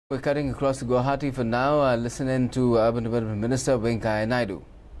We're cutting across to Guwahati for now. Listen in to Urban Development Minister Venkaiah Naidu.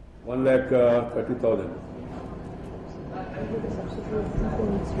 1,30,000.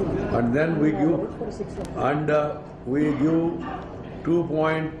 And then we give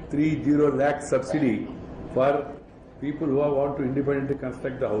 2.30 lakh subsidy for people who want to independently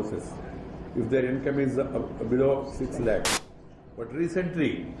construct the houses if their income is below 6 lakhs. But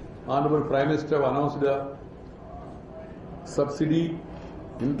recently, Honorable Prime Minister announced a subsidy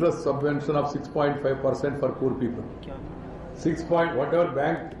interest subvention of 6.5% for poor people. Whatever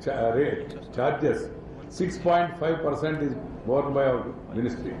bank rate charges, 6.5% is borne by our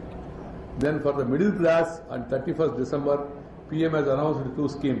ministry. Then for the middle class, on 31st December, PM has announced two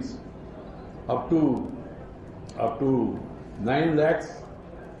schemes. Up to 9 lakhs,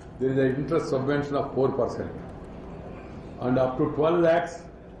 there is an interest subvention of 4%. And up to 12 lakhs,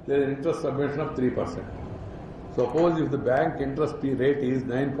 there is an interest subvention of 3%. Suppose if the bank interest rate is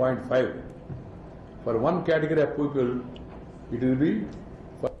 9.5, for one category of people, it will be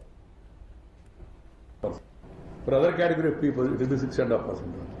 5%. For other category of people, it will be 6.5%.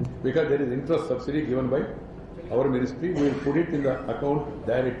 Because there is interest subsidy given by our ministry, we will put it in the account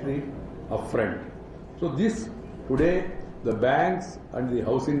directly upfront. So this, today, the banks and the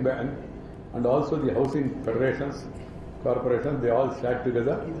housing bank and also the housing federations, corporations, they all sat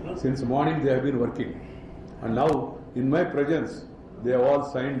together. Since morning they have been working. And now, in my presence, they have all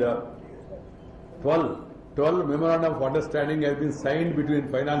signed 12 memorandum of understanding has been signed between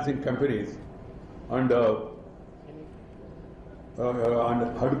financing companies and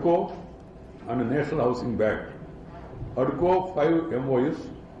HUDCO and National Housing Bank. HUDCO 5 MOUs,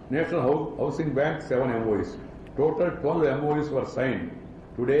 National Housing Bank 7 MOUs. Total 12 MOUs were signed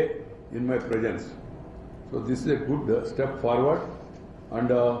today in my presence. So this is a good step forward,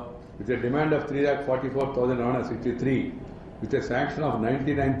 and with a demand of 3,44,163, with a sanction of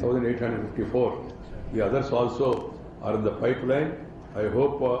 99,854. The others also are in the pipeline. I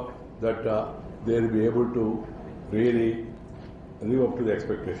hope that they will be able to really live up to the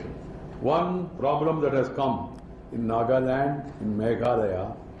expectation. One problem that has come in Nagaland, in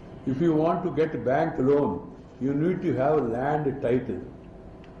Meghalaya, if you want to get bank loan, you need to have land title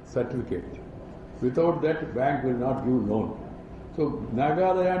certificate. Without that, bank will not give loan. So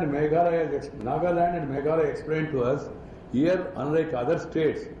Nagaland and Meghalaya explained to us, here, unlike other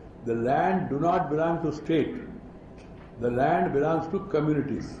states, the land do not belong to state. The land belongs to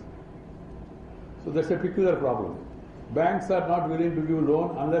communities. So that's a peculiar problem. Banks are not willing to give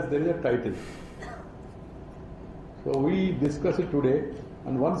loan unless there is a title. So we discussed it today,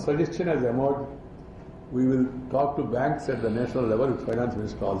 and one suggestion has emerged. We will talk to banks at the national level with Finance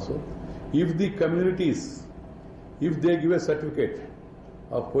Minister also. If the communities, if they give a certificate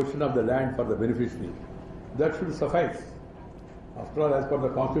of possession of the land for the beneficiary, that should suffice. After all, as per the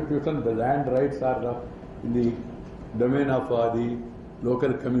Constitution, the land rights are in the domain of the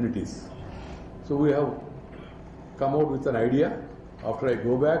local communities. So we have come out with an idea. After I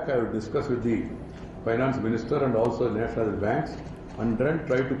go back, I will discuss with the Finance Minister and also the national banks, and then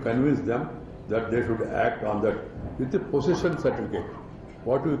try to convince them that they should act on that with a possession certificate.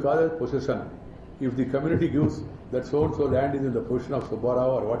 What we call as possession. If the community gives that so-and-so land is in the possession of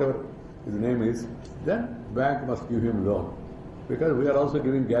Subbarao or whatever his name is, then bank must give him loan. Because we are also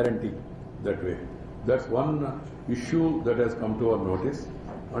giving guarantee that way. That's one issue that has come to our notice.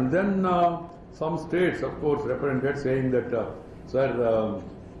 And then some states, of course, represented saying that, sir,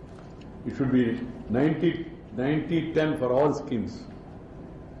 it should be 90-10 for all schemes,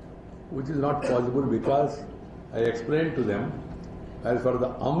 which is not possible because I explained to them, as far as the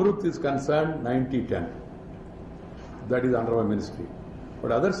Amrut is concerned, 90-10. That is under my ministry.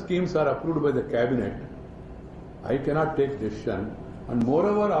 But other schemes are approved by the cabinet. I cannot take decision. And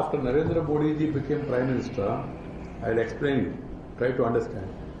moreover, after Narendra Modi ji became Prime Minister, I will explain you, try to understand.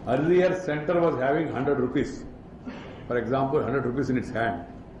 Earlier, center was having 100 rupees. For example, 100 rupees in its hand.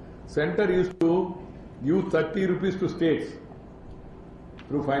 Center used to give 30 rupees to states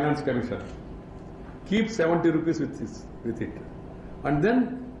through Finance Commission. Keep 70 rupees with it. And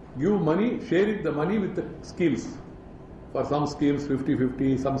then give money, share the money with the schemes. For some schemes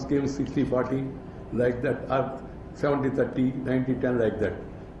 50-50, some schemes 60-40, like that, or 70-30, 90-10, like that.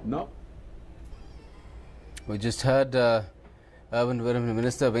 Now, we just heard Urban Development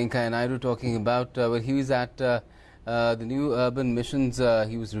Minister Venkaiah Naidu talking about when he was at the new urban missions.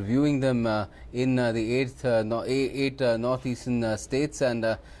 He was reviewing them in the eight northeastern states, and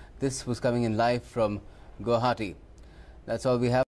this was coming in live from Guwahati. That's all we have.